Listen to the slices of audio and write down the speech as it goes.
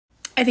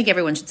I think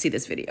everyone should see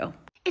this video.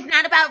 It's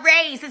not about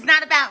race. It's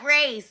not about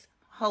race.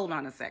 Hold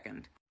on a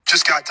second.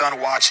 Just got done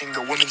watching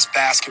the women's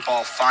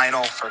basketball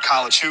final for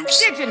college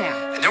hoops. Did you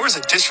now? And there was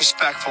a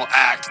disrespectful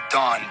act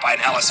done by an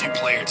LSU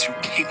player to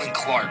Caitlin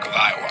Clark of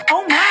Iowa.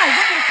 Oh my,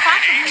 what could it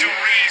possibly Angel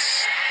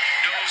Reese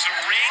knows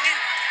a ring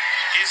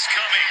is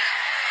coming.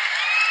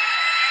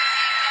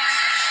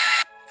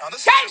 Now,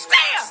 this is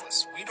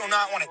classless. We do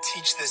not want to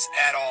teach this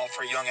at all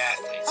for young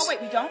athletes. Oh,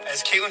 wait, we don't?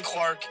 As Caitlin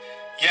Clark,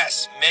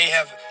 yes, may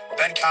have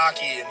been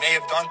cocky and may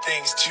have done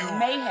things to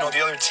the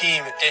other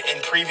team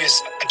in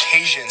previous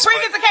occasions.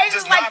 Previous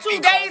occasions like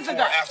 2 days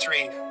ago. After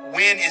a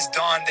win is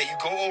done, that you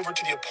go over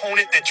to the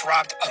opponent that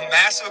dropped a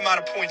massive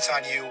amount of points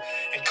on you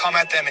and come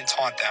at them and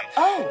taunt them.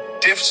 Oh.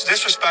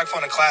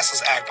 Disrespectful and a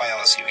classless act by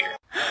LSU here.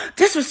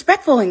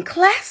 Disrespectful and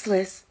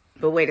classless?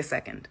 But wait a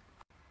second.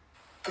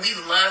 We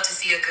love to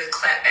see a good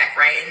clapback,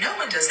 right? And no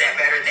one does that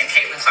better than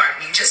Caitlin Clark.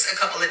 I mean, just a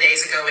couple of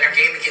days ago in her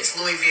game against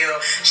Louisville,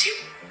 she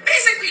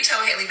basically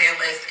told Haley Van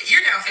Lith,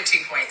 you're down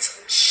 15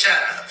 points. Shut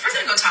up. We're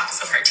going to go talk to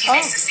some of her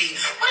teammates to see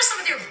what are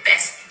some of their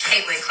best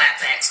Caitlin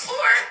clapbacks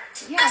or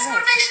best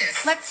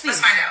motivations. Let's see.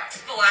 Let's find out.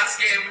 The last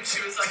game when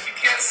she was like, you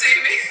can't see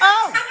me.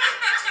 Oh.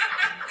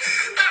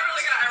 That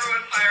really got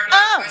everyone fired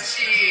up. When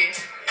she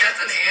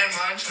gets an and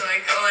munch,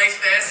 like, go like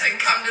this and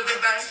come to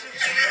the bench and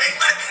she'd be like,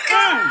 let's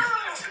go.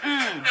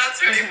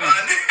 That's pretty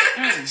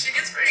fun. She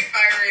gets pretty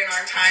fiery in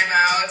our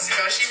timeouts. You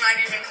know, she might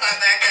even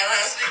clap back at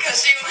us because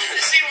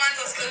she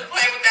wants us to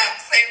play with that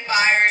same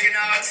fire, you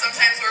know, and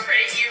sometimes we're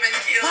pretty even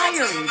keeled,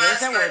 some of us.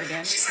 That word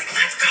again. She's like,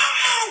 let's go,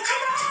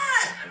 come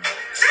on.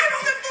 Drive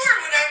on the board,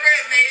 whatever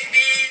it may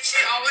be.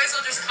 She always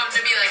will just come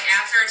to me like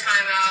after a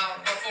timeout,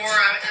 before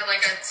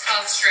like a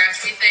tough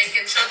stretch, we think,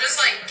 and she'll just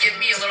like give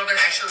me a little bit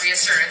of extra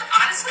reassurance.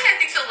 Honestly, I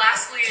think the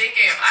last Elite Eight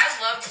game, I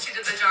loved she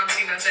did the John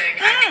Cena thing.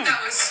 I think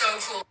that was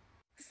so cool.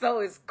 So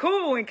it's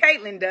cool when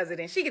Caitlin does it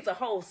and she gets a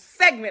whole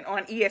segment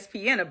on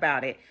ESPN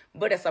about it.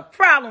 But it's a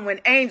problem when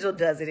Angel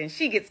does it and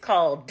she gets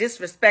called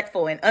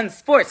disrespectful and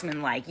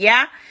unsportsmanlike,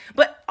 yeah?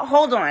 But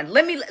hold on,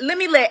 let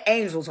me let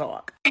Angel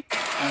talk. But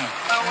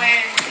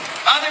when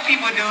other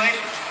people do it,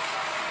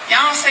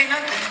 y'all don't say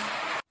nothing.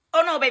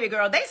 Oh no, baby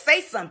girl, they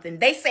say something.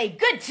 They say,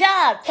 good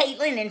job,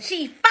 Caitlin, and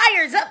she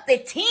fires up the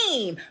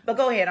team. But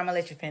go ahead, I'm gonna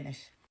let you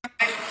finish.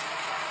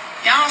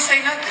 Y'all don't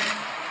say nothing.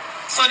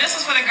 So this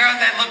is for the girls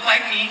that look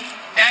like me.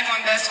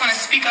 That's going to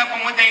speak up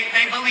on what they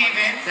believe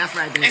in. That's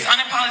right, baby. It's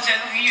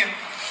unapologetically you.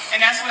 And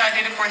that's what I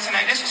did it for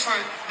tonight. This was for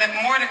the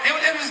more, it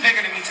was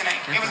bigger than me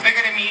tonight. It was bigger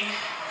than me.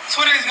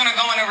 Twitter is going to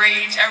go in a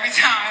rage every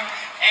time.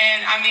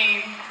 And I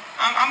mean,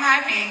 I'm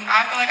happy.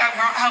 I feel like I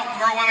helped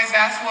grow women's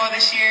basketball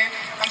this year.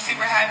 I'm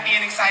super happy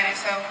and excited.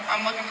 So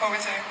I'm looking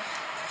forward to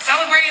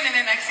celebrating in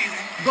the next season.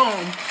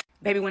 Boom.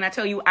 Baby, when I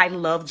tell you I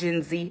love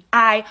Gen Z,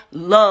 I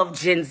love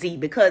Gen Z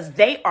because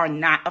they are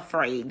not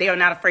afraid. They are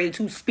not afraid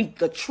to speak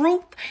the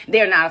truth.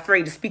 They're not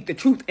afraid to speak the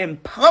truth in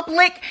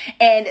public.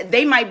 And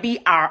they might be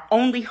our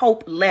only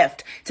hope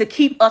left to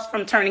keep us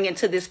from turning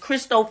into this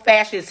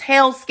Christo-fascist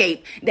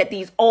hellscape that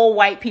these old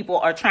white people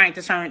are trying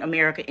to turn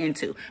America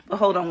into. But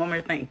hold on, one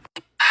more thing.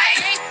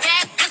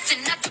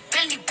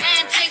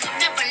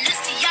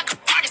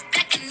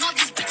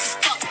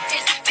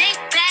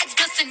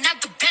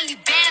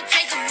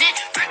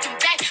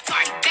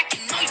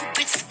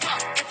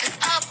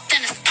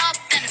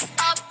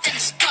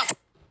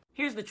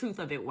 Here's the truth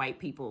of it, white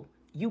people.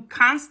 You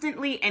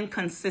constantly and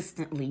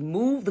consistently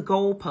move the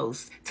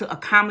goalposts to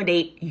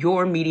accommodate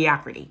your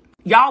mediocrity.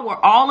 Y'all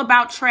were all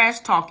about trash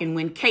talking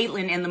when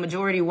Caitlin and the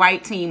majority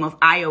white team of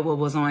Iowa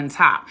was on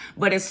top.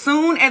 But as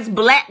soon as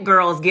black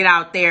girls get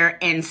out there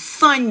and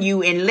sun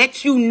you and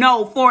let you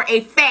know for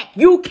a fact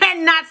you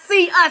cannot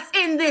see us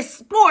in this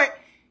sport,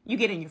 you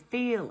get in your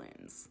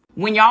feelings.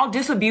 When y'all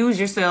disabuse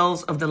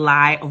yourselves of the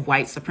lie of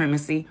white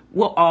supremacy,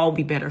 we'll all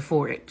be better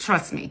for it.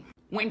 Trust me.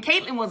 When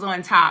Caitlin was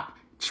on top,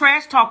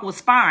 trash talk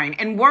was fine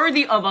and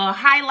worthy of a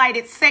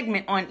highlighted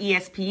segment on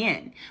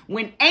ESPN.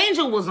 When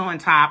Angel was on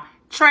top,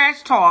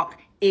 trash talk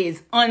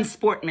is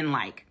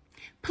unsportsmanlike.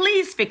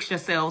 Please fix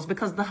yourselves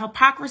because the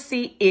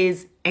hypocrisy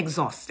is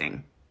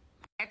exhausting.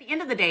 At the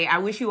end of the day, I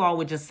wish you all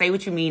would just say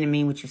what you mean and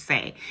mean what you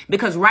say.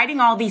 Because writing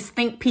all these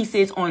think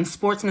pieces on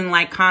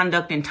sportsmanlike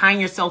conduct and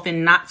tying yourself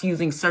in knots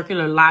using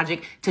circular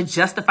logic to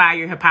justify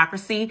your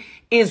hypocrisy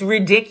is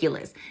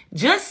ridiculous.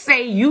 Just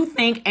say you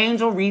think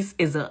Angel Reese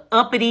is a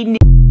uppity